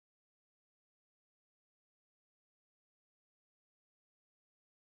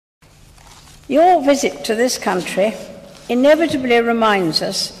Your visit to this country inevitably reminds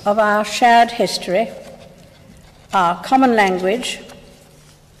us of our shared history, our common language,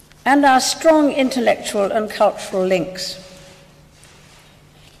 and our strong intellectual and cultural links.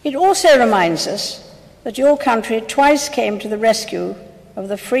 It also reminds us that your country twice came to the rescue of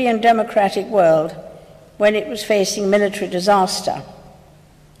the free and democratic world when it was facing military disaster.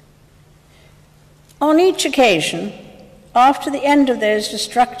 On each occasion, after the end of those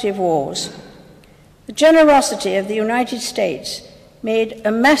destructive wars, the generosity of the United States made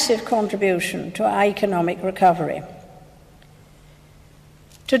a massive contribution to our economic recovery.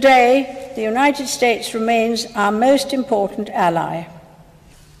 Today, the United States remains our most important ally.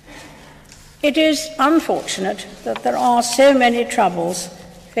 It is unfortunate that there are so many troubles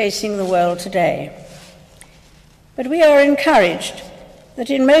facing the world today. But we are encouraged that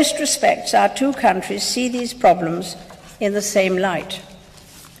in most respects our two countries see these problems in the same light.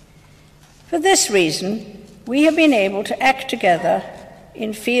 For this reason, we have been able to act together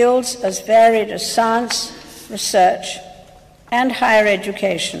in fields as varied as science, research, and higher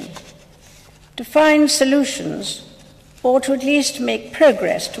education, to find solutions or to at least make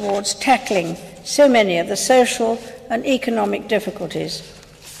progress towards tackling so many of the social and economic difficulties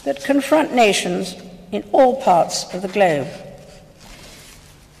that confront nations in all parts of the globe.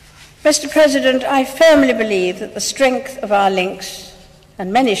 Mr. President, I firmly believe that the strength of our links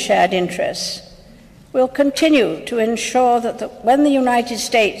and many shared interests will continue to ensure that when the United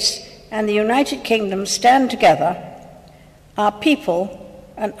States and the United Kingdom stand together, our people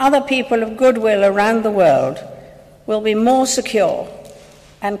and other people of goodwill around the world will be more secure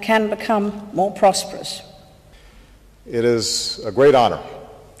and can become more prosperous. It is a great honor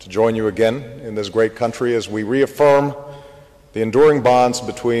to join you again in this great country as we reaffirm the enduring bonds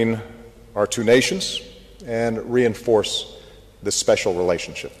between our two nations and reinforce this special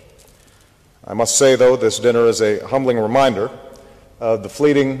relationship. I must say, though, this dinner is a humbling reminder of the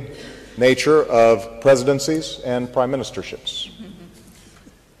fleeting nature of presidencies and prime ministerships.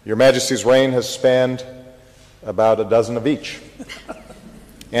 Your Majesty's reign has spanned about a dozen of each,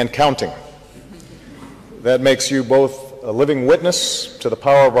 and counting. That makes you both a living witness to the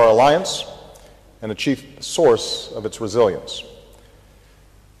power of our alliance and a chief source of its resilience.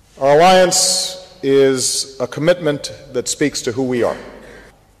 Our alliance is a commitment that speaks to who we are.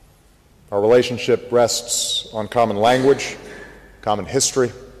 Our relationship rests on common language, common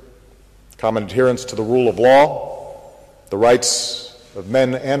history, common adherence to the rule of law, the rights of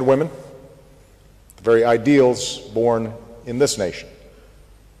men and women, the very ideals born in this nation.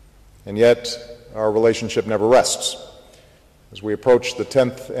 And yet, our relationship never rests. As we approach the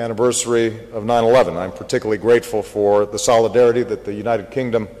 10th anniversary of 9/11, I'm particularly grateful for the solidarity that the United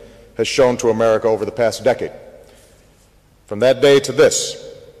Kingdom has shown to America over the past decade. From that day to this,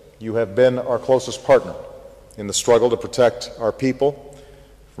 you have been our closest partner in the struggle to protect our people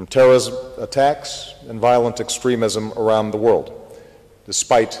from terrorist attacks and violent extremism around the world,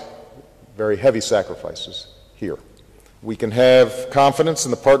 despite very heavy sacrifices here. We can have confidence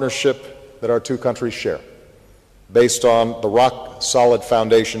in the partnership that our two countries share, based on the rock-solid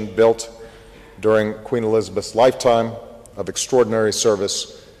foundation built during Queen Elizabeth's lifetime of extraordinary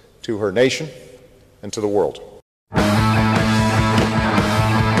service to her nation and to the world.